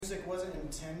music wasn't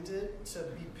intended to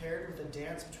be paired with a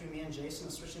dance between me and Jason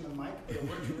and switching the mic, but it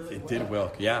worked really well. It did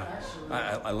well, yeah.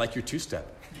 I like your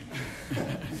two-step.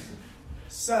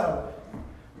 So,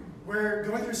 we're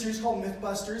going through a series called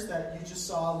Mythbusters that you just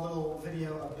saw a little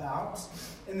video about.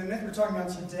 And the myth we're talking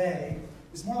about today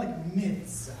is more like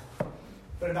myths,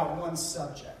 but about one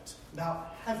subject,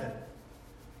 about heaven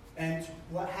and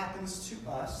what happens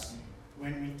to us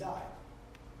when we die.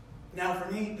 Now,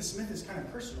 for me, this myth is kind of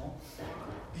personal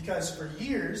because for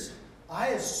years, I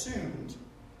assumed,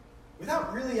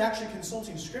 without really actually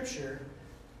consulting Scripture,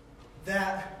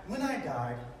 that when I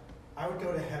died, I would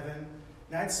go to heaven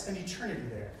and I'd spend eternity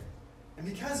there. And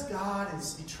because God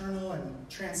is eternal and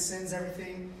transcends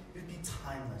everything, it would be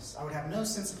timeless. I would have no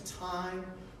sense of time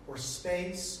or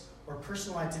space or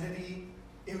personal identity.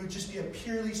 It would just be a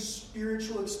purely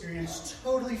spiritual experience,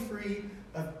 totally free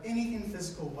of anything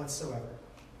physical whatsoever.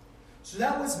 So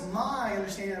that was my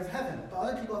understanding of heaven. But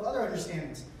other people have other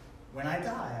understandings. When I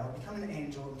die, I'll become an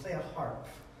angel and play a harp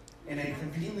in a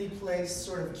conveniently placed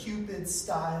sort of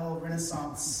Cupid-style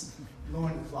Renaissance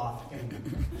loincloth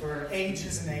for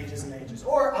ages and ages and ages.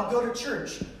 Or I'll go to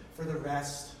church for the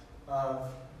rest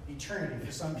of eternity.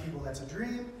 For some people, that's a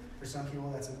dream. For some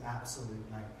people, that's an absolute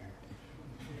nightmare.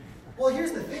 Well,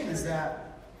 here's the thing, is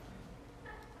that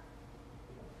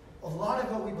a lot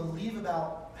of what we believe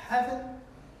about heaven,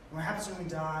 what happens when we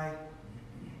die,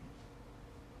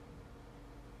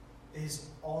 is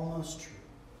almost true.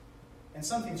 And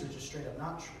some things are just straight up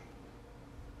not true.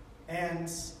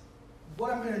 And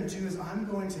what I'm going to do is I'm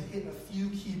going to hit a few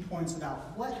key points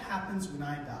about what happens when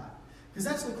I die. Because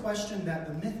that's the question that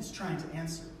the myth is trying to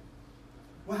answer.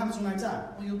 What happens when I die?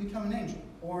 Well, you'll become an angel.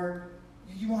 Or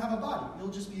you won't have a body. You'll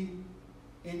just be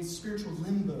in spiritual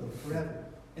limbo forever.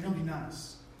 And it'll be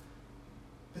nice.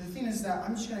 But the thing is that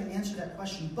I'm just going to answer that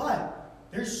question. But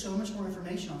there's so much more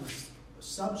information on this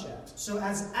subject. So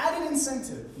as added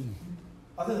incentive,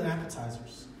 other than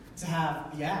appetizers, to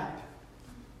have the app,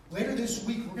 later this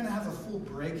week we're going to have a full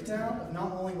breakdown of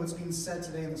not only what's being said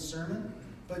today in the sermon,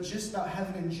 but just about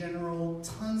heaven in general,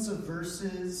 tons of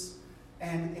verses,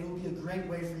 and it'll be a great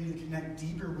way for you to connect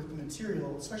deeper with the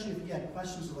material, especially if you had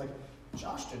questions of like,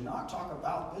 Josh did not talk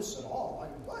about this at all.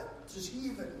 Like, what? Does he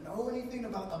even know anything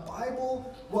about the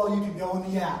Bible? Well, you can go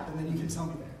in the app, and then you can tell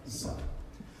me there. So,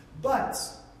 but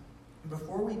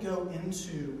before we go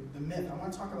into the myth, I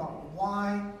want to talk about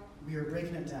why we are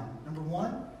breaking it down. Number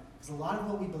one, because a lot of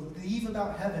what we believe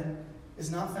about heaven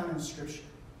is not found in Scripture.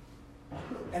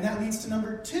 And that leads to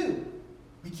number two.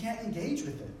 We can't engage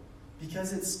with it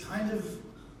because it's kind of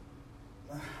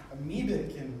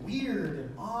amoebic and weird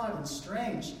and odd and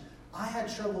strange. I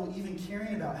had trouble even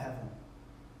caring about heaven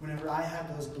whenever I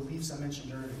had those beliefs I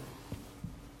mentioned earlier.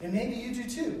 And maybe you do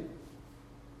too.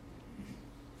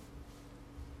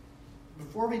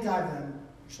 Before we dive in,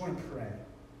 I just want to pray.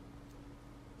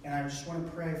 And I just want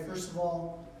to pray, first of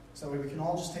all, so that we can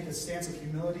all just take a stance of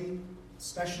humility,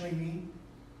 especially me.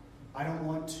 I don't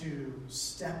want to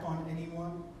step on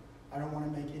anyone. I don't want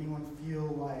to make anyone feel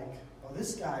like, oh,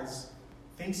 this guy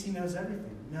thinks he knows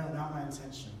everything. No, not my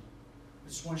intention. I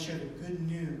just want to share the good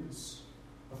news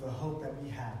of the hope that we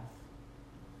have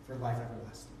for life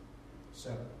everlasting.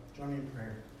 So, join me in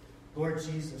prayer. Lord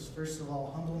Jesus, first of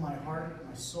all, humble my heart,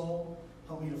 my soul.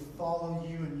 Help me to follow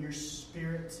you in your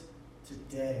Spirit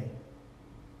today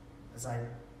as I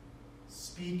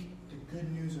speak the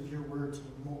good news of your word to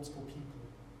multiple people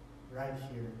right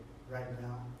here, right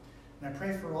now. And I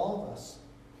pray for all of us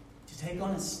to take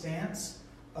on a stance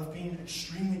of being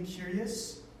extremely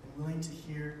curious and willing to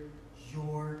hear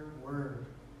your word.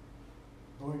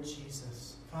 Lord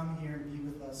Jesus, come here and be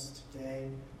with us today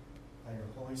by your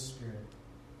Holy Spirit.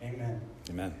 Amen.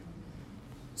 Amen.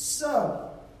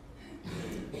 So,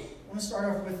 I want to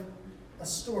start off with a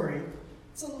story.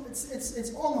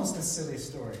 It's almost a silly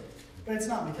story, but it's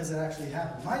not because it actually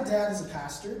happened. My dad is a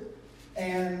pastor,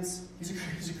 and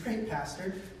he's a great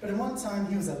pastor, but at one time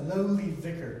he was a lowly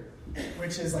vicar,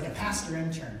 which is like a pastor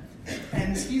intern.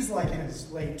 And he's like in his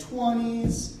late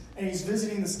 20s, and he's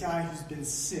visiting this guy who's been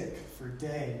sick for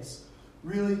days.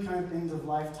 Really kind of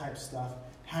end-of-life type stuff.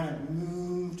 Hadn't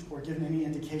moved or given any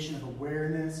indication of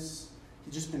awareness.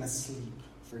 He'd just been asleep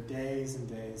for days and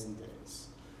days and days.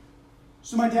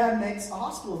 So my dad makes a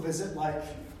hospital visit like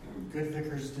good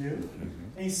vicars do.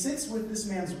 And he sits with this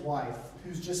man's wife,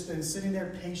 who's just been sitting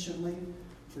there patiently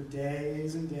for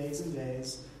days and days and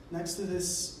days, next to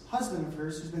this husband of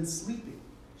hers who's been sleeping.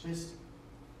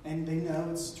 And they know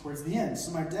it's towards the end.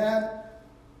 So my dad,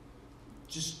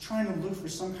 just trying to look for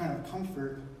some kind of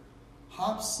comfort,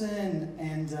 hops in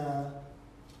and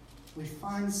we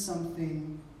find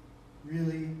something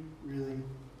really, really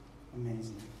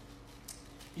amazing.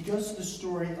 he goes to the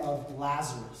story of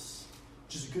Lazarus,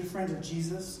 which is a good friend of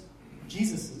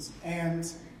Jesus's,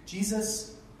 and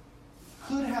Jesus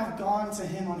could have gone to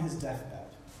him on his deathbed,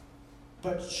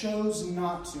 but chose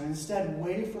not to, and instead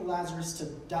waited for Lazarus to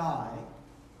die,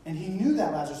 and he knew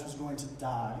that Lazarus was going to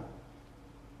die,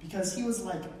 because he was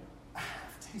like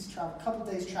a couple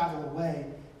days travel away,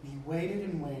 and he waited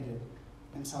and waited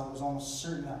until it was almost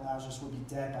certain that Lazarus would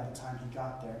be dead by the time he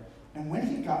got there. And when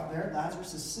he got there,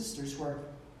 Lazarus' sisters, who are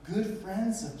good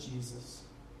friends of Jesus,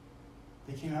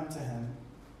 they came up to him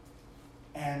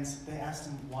and they asked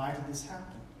him, why did this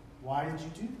happen? Why did you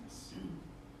do this?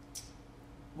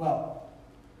 Well,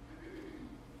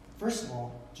 first of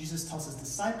all, Jesus tells his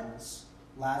disciples,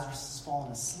 Lazarus has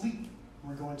fallen asleep, and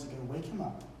we're going to go wake him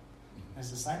up. And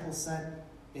his disciples said,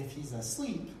 if he's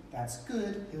asleep, that's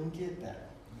good, he'll get better.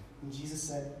 And Jesus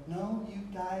said, no, you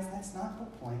guys, that's not the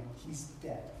point. He's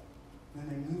dead. And then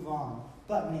they move on.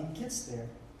 But when he gets there,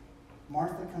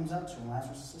 Martha comes up to him,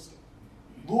 Lazarus' sister.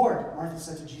 Lord, Martha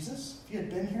said to Jesus, if you had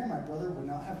been here, my brother would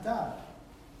not have died.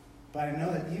 But I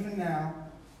know that even now,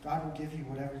 God will give you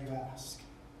whatever you ask.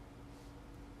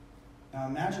 Now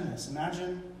imagine this.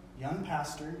 Imagine a young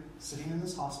pastor sitting in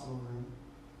this hospital room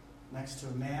next to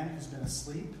a man who's been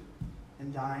asleep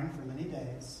and dying for many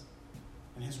days,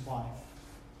 and his wife.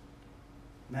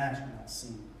 Imagine that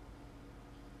scene.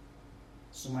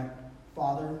 So my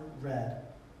father read,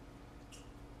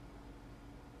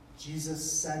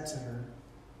 Jesus said to her,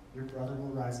 your brother will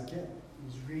rise again.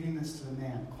 He's reading this to the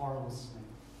man. Carl was his name.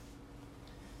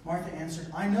 Martha answered,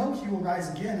 I know he will rise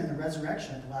again in the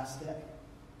resurrection at the last day.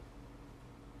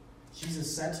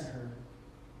 Jesus said to her,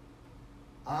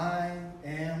 I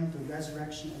am the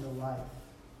resurrection and the life.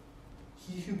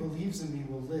 He who believes in me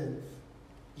will live,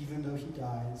 even though he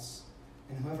dies,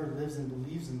 and whoever lives and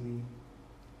believes in me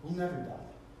will never die.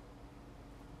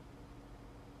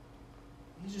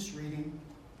 He's just reading,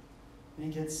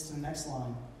 and he gets to the next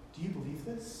line. Do you believe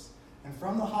this? And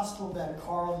from the hospital bed,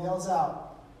 Carl yells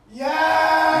out,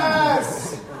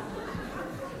 yes!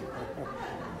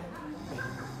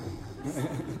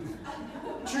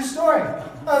 True story.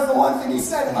 That was the one thing he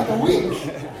said in like a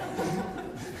week.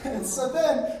 And so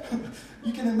then,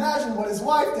 you can imagine what his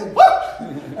wife did.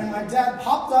 Whoop! And my dad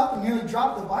popped up and nearly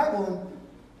dropped the Bible.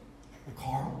 And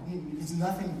Carl, he's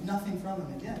nothing from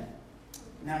him again.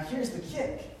 Now here's the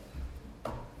kick.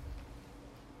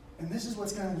 And this is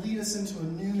what's going to lead us into a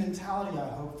new mentality, I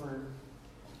hope, for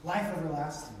life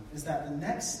everlasting, is that the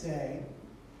next day,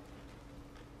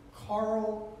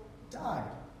 Carl died.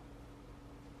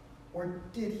 Or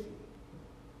did he?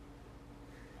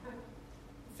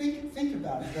 Think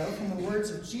about it, though, from the words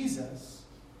of Jesus.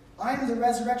 I am the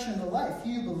resurrection and the life.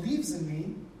 He who believes in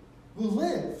me will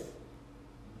live,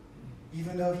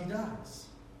 even though he dies.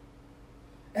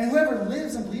 And whoever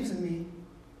lives and believes in me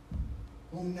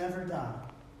will never die.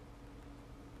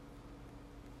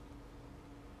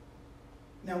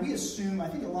 Now, we assume, I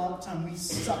think a lot of the time we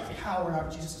suck power out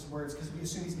of Jesus' words because we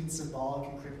assume he's being symbolic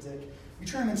and cryptic. We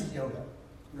turn him into yoga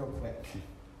real quick.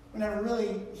 Whenever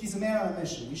really, he's a man on a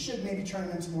mission. We should maybe turn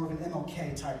him into more of an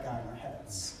MLK type guy in our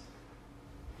heads.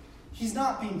 He's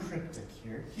not being cryptic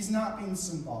here. He's not being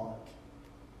symbolic.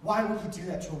 Why would he do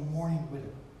that to a mourning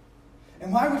widow?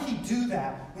 And why would he do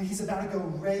that when he's about to go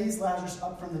raise Lazarus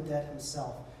up from the dead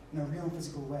himself in a real and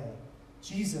physical way?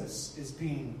 Jesus is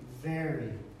being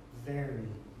very, very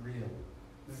real,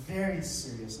 very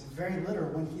serious, and very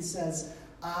literal when he says,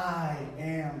 I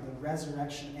am the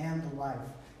resurrection and the life.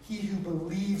 He who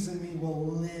believes in me will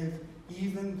live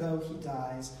even though he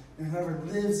dies, and whoever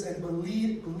lives and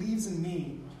believes in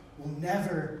me will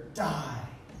never die.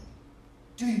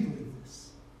 Do you believe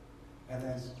this? And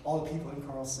then all the people in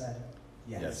Carl said,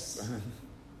 yes.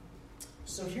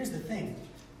 So here's the thing,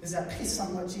 is that based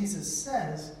on what Jesus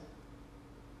says,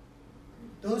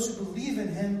 those who believe in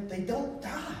him, they don't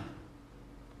die.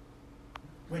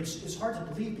 Which is hard to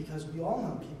believe because we all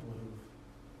know people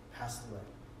who've passed away.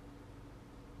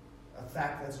 A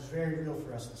fact that's very real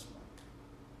for us this morning.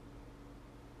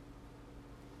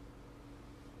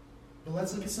 But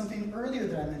let's look at something earlier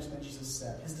that I mentioned that Jesus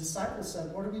said. His disciples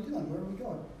said, what are we doing? Where are we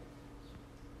going?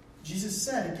 Jesus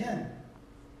said, again,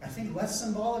 I think less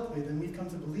symbolically than we've come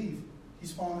to believe,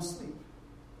 he's fallen asleep.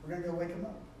 We're going to go wake him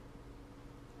up.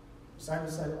 The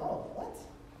disciples said, oh, what?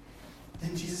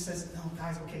 Then Jesus says, no,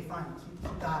 guys, okay, fine. He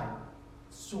died.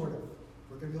 Sort of.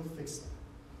 We're going to go fix that.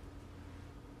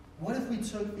 What if we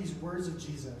took these words of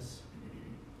Jesus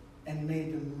and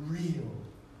made them real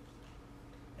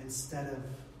instead of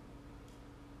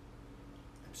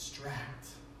abstract,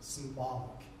 symbolic,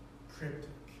 cryptic?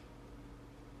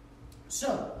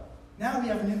 So, now we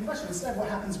have a new question. Instead of what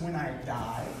happens when I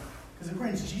die, Because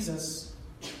according to Jesus,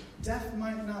 death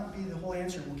might not be the whole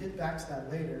answer. We'll get back to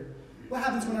that later. What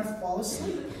happens when I fall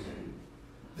asleep?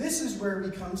 This is where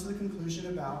we come to the conclusion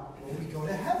about when we go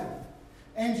to heaven.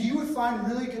 And you would find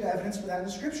really good evidence for that in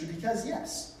the Scripture. Because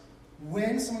yes,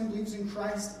 when someone believes in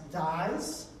Christ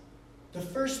dies, the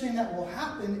first thing that will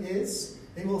happen is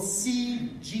they will see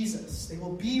Jesus. They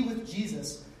will be with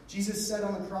Jesus. Jesus said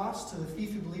on the cross to the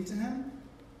thief who believed in him,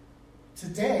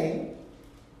 today,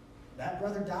 that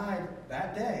brother died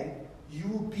that day, you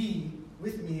will be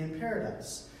with me in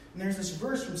paradise. And there's this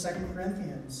verse from 2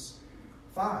 Corinthians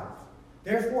 5.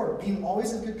 Therefore, being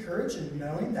always of good courage and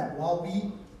knowing that while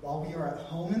we are at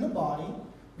home in the body,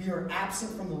 we are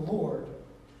absent from the Lord,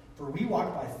 for we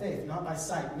walk by faith, not by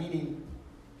sight, meaning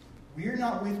we're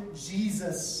not with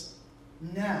Jesus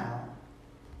now.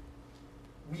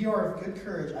 We are of good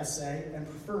courage, I say, and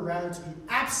prefer rather to be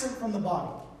absent from the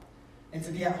body and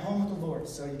to be at home with the Lord.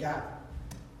 So you got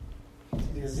it.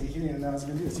 He didn't even know I was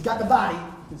going to do this. You got the body.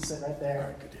 You can sit right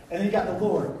there. And then you got the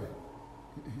Lord.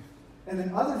 And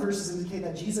then other verses indicate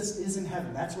that Jesus is in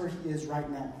heaven. That's where he is right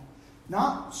now.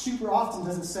 Not super often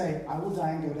does it say, I will die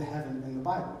and go to heaven in the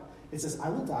Bible. It says, I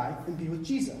will die and be with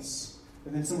Jesus.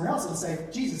 And then somewhere else it'll say,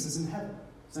 Jesus is in heaven.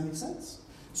 Does that make sense?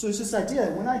 So it's this idea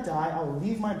that when I die, I will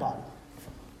leave my body.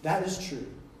 That is true.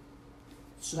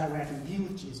 So that way I can be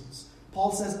with Jesus.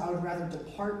 Paul says, I would rather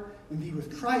depart and be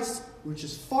with Christ, which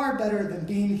is far better than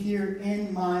being here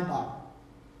in my body.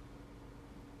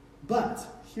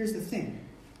 But here's the thing.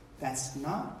 That's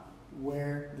not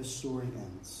where the story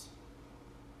ends.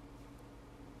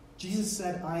 Jesus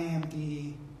said, I am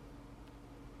the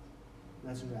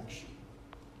resurrection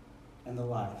and the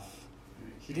life.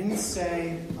 He didn't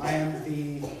say, I am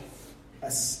the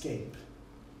escape.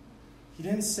 He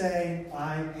didn't say,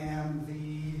 I am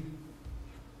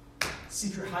the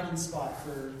secret hiding spot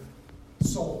for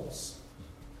souls.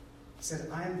 He said,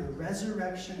 I am the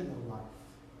resurrection and the life.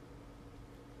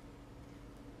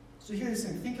 So here's the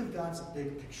thing. Think of God's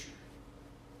big picture.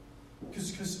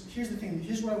 Because here's the thing.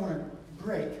 Here's what I want to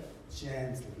break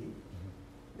gently.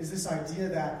 Is this idea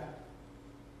that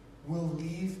we'll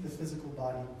leave the physical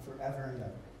body forever and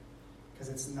ever. Because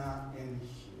it's not in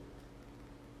here.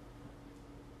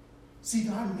 See,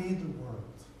 God made the world.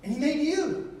 And he made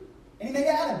you. And he made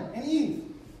Adam and Eve.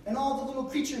 And all the little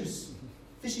creatures.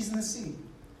 Fishies in the sea.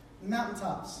 The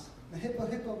mountaintops. The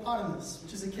hippopotamus,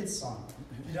 which is a kid's song.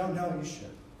 If you don't know, you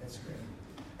should. That's great.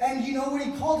 And you know what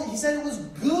he called it? He said it was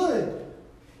good.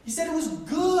 He said it was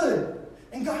good.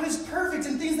 And God is perfect,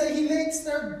 and things that he makes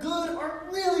that are good are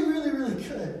really, really, really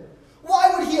good.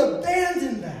 Why would he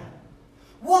abandon that?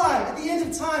 Why, at the end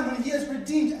of time, when he has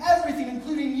redeemed everything,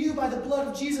 including you by the blood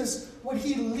of Jesus, would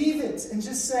he leave it and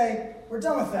just say, we're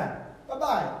done with that.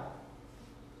 Bye-bye.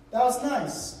 That was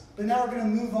nice. But now we're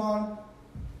going to move on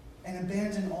and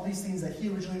abandon all these things that he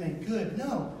originally made good.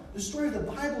 No. The story of the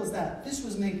Bible is that this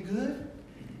was made good,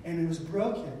 and it was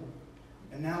broken,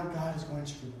 and now God is going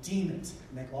to redeem it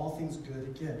and make all things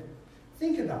good again.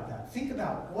 Think about that. Think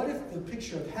about, what if the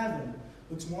picture of heaven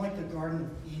looks more like the Garden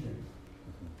of Eden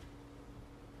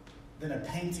than a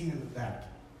painting in the Vatican?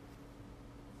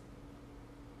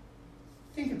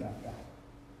 Think about that.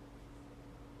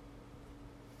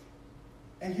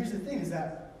 And here's the thing, is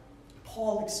that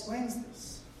Paul explains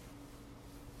this.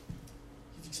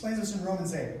 He explains this in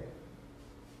Romans 8.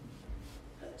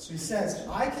 So he says,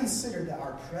 I consider that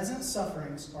our present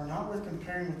sufferings are not worth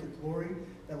comparing with the glory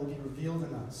that will be revealed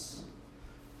in us.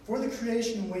 For the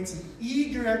creation waits in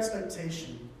eager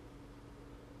expectation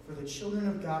for the children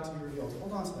of God to be revealed.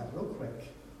 Hold on to that real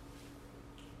quick.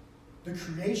 The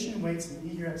creation waits in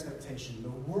eager expectation.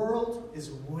 The world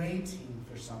is waiting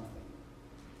for something.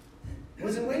 What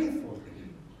is it waiting for?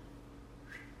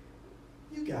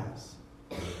 You guys.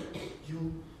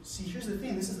 You see, here's the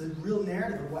thing. This is the real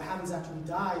narrative of what happens after we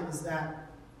die, is that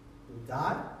we'll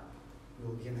die,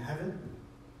 we'll be in heaven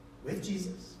with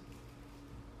Jesus.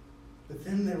 But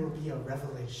then there will be a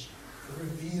revelation, a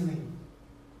revealing,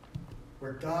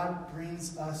 where God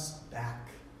brings us back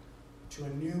to a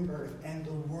new earth, and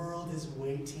the world is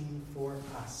waiting for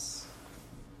us.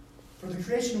 For the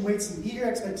creation waits in eager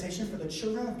expectation for the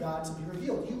children of God to be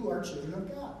revealed. You are children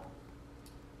of God.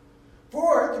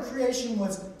 For the creation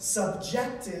was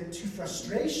subjected to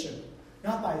frustration,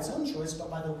 not by its own choice, but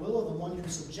by the will of the one who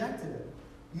subjected it.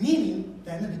 Meaning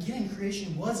that in the beginning,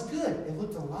 creation was good. It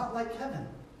looked a lot like heaven.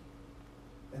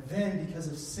 And then, because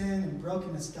of sin and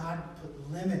brokenness, God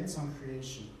put limits on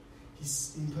creation. He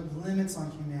put limits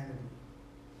on humanity.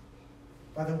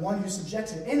 By the one who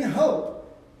subjected it, in hope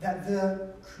that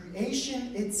the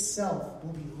creation itself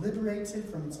will be liberated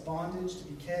from its bondage to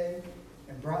decay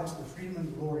and brought into the freedom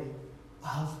and glory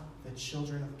of the the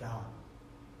children of God.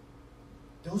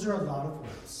 Those are a lot of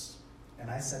words, and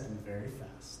I said them very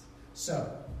fast.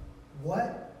 So,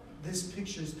 what this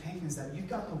picture is painting is that you've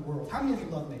got the world. How many of you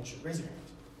love nature? Raise your hand.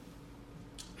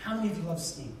 How many of you love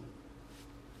skiing?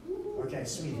 Okay,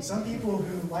 sweet. Some people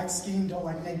who like skiing don't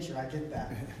like nature. I get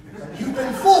that. But you've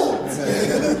been fooled.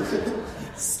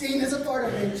 Skiing is a part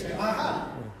of nature. Aha.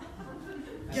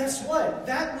 Guess what?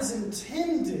 That was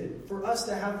intended for us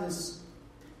to have this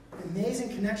amazing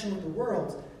connection with the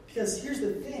world. Because here's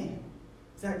the thing.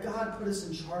 Is that God put us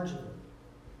in charge of it.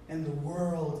 And the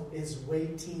world is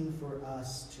waiting for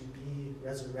us to be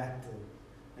resurrected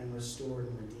and restored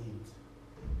and redeemed.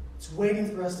 It's waiting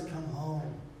for us to come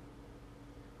home.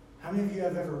 How many of you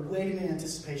have ever waited in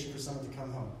anticipation for someone to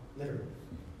come home? Literally.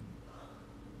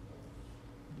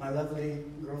 My lovely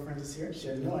girlfriend is here. She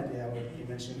had no idea I would be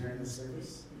mentioning her in this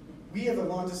service. We have a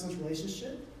long-distance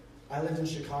relationship. I lived in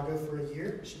Chicago for a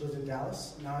year. She lived in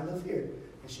Dallas. Now I live here,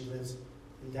 and she lives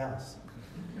in Dallas.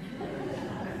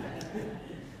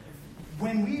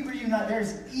 When we reunite, there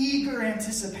is eager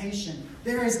anticipation.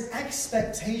 There is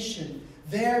expectation.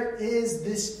 There is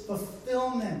this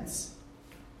fulfillment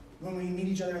when we meet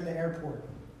each other in the airport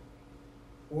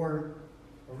or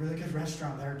a really good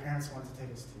restaurant that our parents want to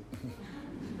take us to.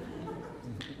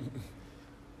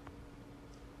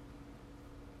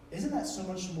 Isn't that so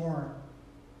much more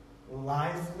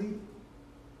lively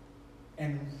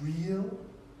and real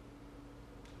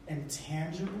and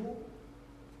tangible?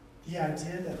 The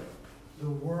idea that the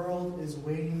world is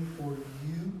waiting for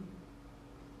you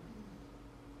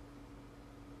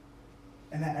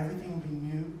and that everything will be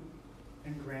new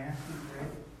and grand and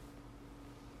great.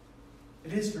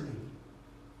 It is for me.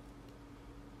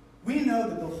 We know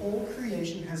that the whole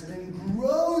creation has been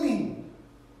groaning,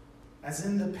 as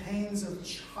in the pains of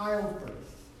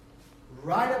childbirth,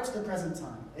 right up to the present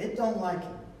time. It don't like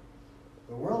it.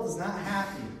 The world is not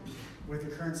happy with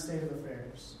the current state of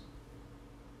affairs.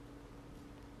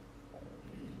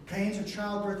 Pains of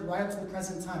childbirth right up to the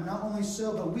present time. Not only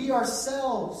so, but we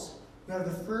ourselves, who have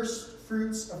the first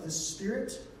fruits of the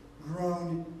Spirit,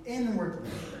 groan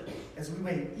inwardly as we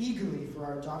wait eagerly for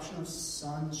our adoption of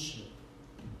sonship.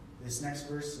 This next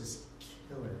verse is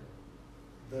killer.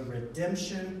 The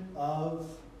redemption of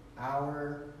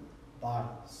our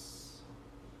bodies.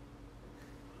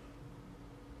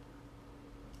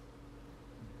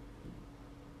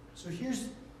 So here's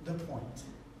the point.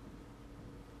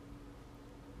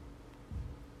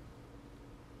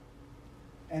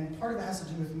 And part of it has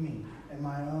to do with me and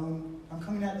my own. I'm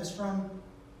coming at this from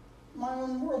my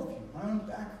own worldview, my own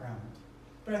background.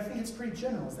 But I think it's pretty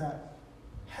general, is that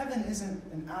heaven isn't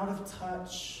an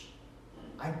out-of-touch,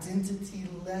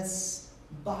 identity-less,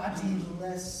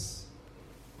 body-less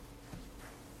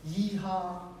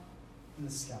yeehaw in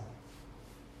the sky.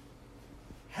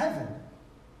 Heaven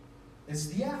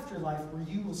is the afterlife where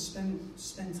you will spend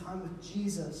time with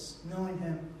Jesus, knowing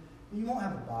him. You won't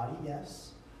have a body,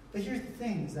 yes. But here's the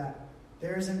thing, is that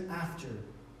there is an afterlife.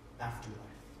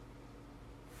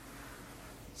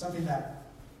 Something that,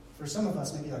 for some of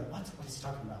us, may be like, what? What is he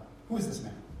talking about? Who is this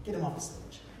man? Get him off the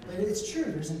stage. But it's true,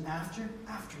 there's an afterlife.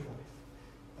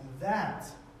 And that,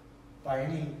 by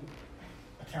any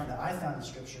account that I found in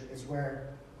Scripture, is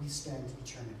where we spend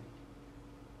eternity.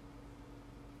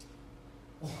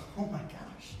 Well, oh my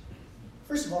gosh.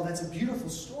 First of all, that's a beautiful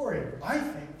story, I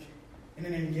think, and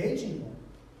an engaging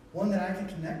one that I can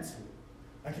connect to.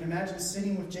 I can imagine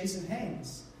sitting with Jason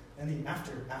Haynes in the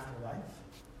afterlife.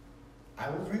 I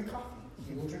will drink coffee.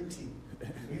 He will drink tea.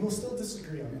 We will still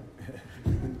disagree on it.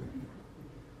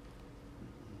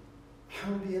 I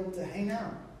will be able to hang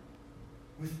out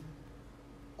with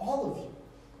all of you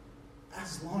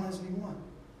as long as we want,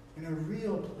 in a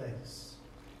real place,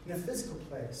 in a physical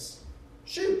place.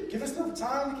 Shoot, give us enough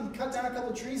time, we can cut down a couple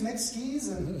of trees, make skis,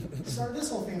 and start this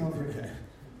whole thing over again.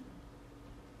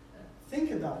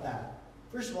 Think about that.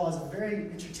 First of all, as a very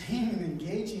entertaining,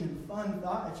 engaging, and fun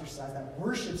thought exercise that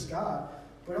worships God,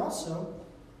 but also,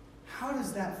 how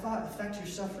does that thought affect your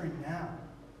suffering now?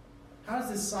 How does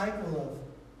this cycle of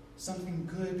something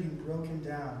good being broken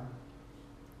down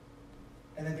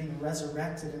and then being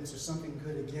resurrected into something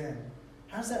good again,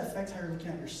 how does that affect how you're looking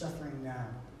at your suffering now?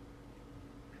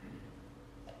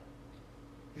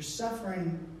 Your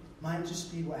suffering might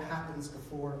just be what happens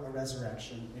before a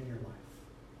resurrection in your life.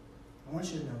 I want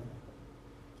you to know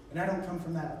that. And I don't come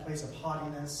from that place of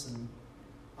haughtiness and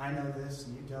I know this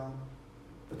and you don't.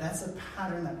 But that's a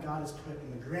pattern that God has put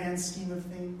in the grand scheme of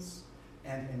things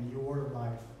and in your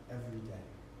life every day.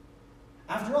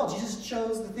 After all, Jesus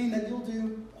chose the thing that you'll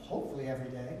do, hopefully every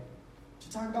day,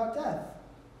 to talk about death.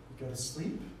 You go to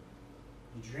sleep,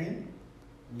 you drink,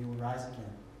 and you will rise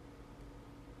again.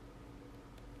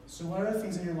 So what other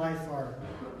things in your life are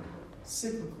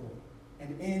cyclical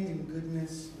and end in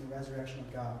goodness and the resurrection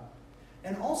of God?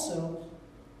 And also,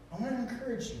 I want to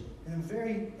encourage you in a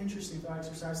very interesting thought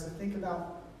exercise to think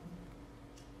about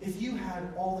if you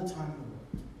had all the time in the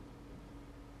world,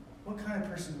 what kind of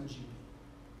person would you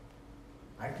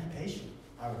be? I'd be patient,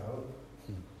 I would hope.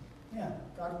 Yeah,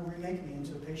 God will remake me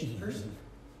into a patient person.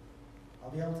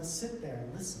 I'll be able to sit there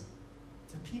and listen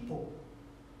to people.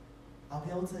 I'll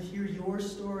be able to hear your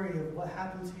story of what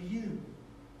happened to you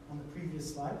on the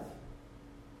previous life.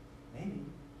 Maybe.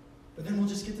 But then we'll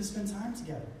just get to spend time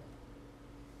together.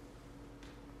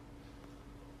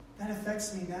 That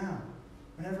affects me now.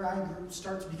 Whenever I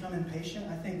start to become impatient,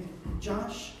 I think,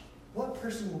 Josh, what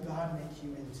person will God make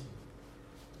you into?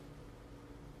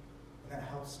 And that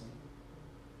helps me.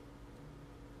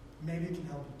 Maybe it can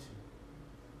help you too.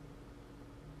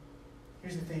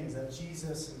 Here's the thing, is that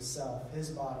Jesus himself, his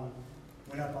body,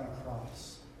 went up on a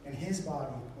cross. And his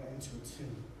body went into a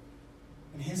tomb.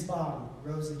 And his body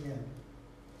rose again.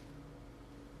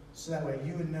 So that way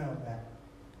you would know that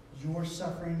your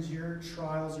sufferings, your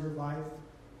trials, your life,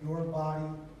 your body,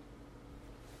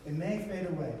 it may fade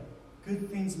away. Good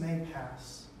things may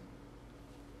pass.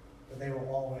 But they will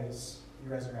always be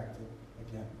resurrected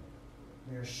again.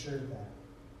 We are assured that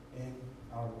in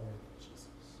our Lord Jesus.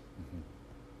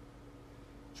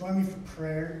 Join me for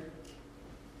prayer.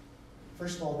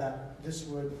 First of all, that this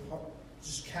would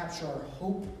just capture our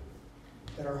hope,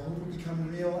 that our hope would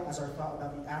become real as our thought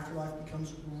about the afterlife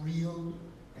becomes real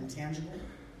and tangible.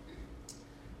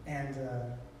 And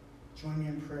join me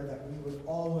in prayer that we would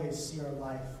always see our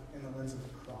life in the lens of the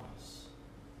cross.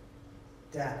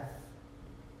 Death,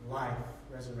 life,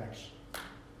 resurrection.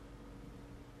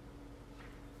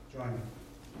 Join me.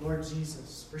 Lord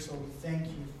Jesus, first of all, we thank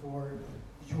you for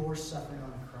your suffering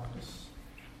on the cross,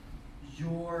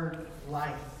 your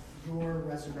life, your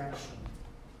resurrection,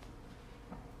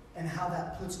 and how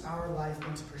that puts our life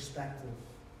into perspective.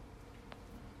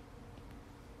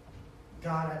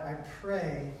 God, I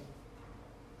pray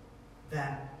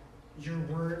that your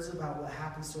words about what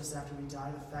happens to us after we die,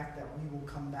 the fact that we will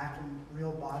come back in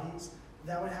real bodies,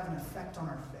 that would have an effect on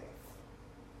our faith.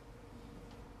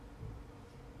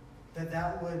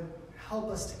 That would help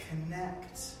us to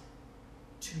connect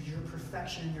to your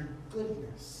perfection and your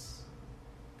goodness.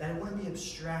 That it wouldn't be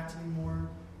abstract anymore,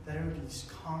 that it would be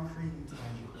concrete and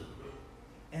tangible.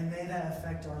 And may that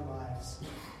affect our lives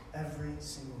every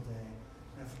single day.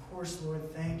 And of course,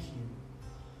 Lord, thank you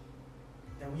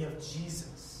that we have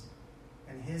Jesus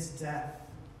and his death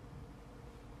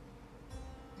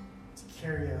to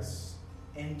carry us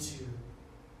into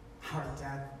our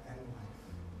death and life.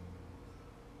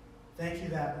 Thank you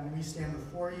that when we stand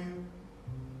before you,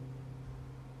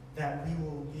 that we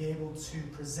will be able to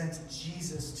present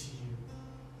Jesus to you.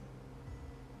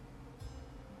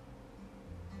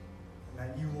 And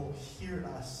that you will hear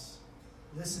us,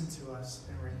 listen to us,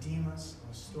 and redeem us,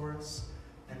 restore us,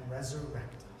 and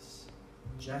resurrect us,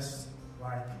 just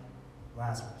like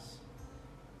Lazarus.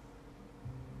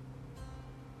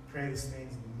 Pray these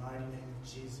things in the mighty name of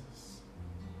Jesus.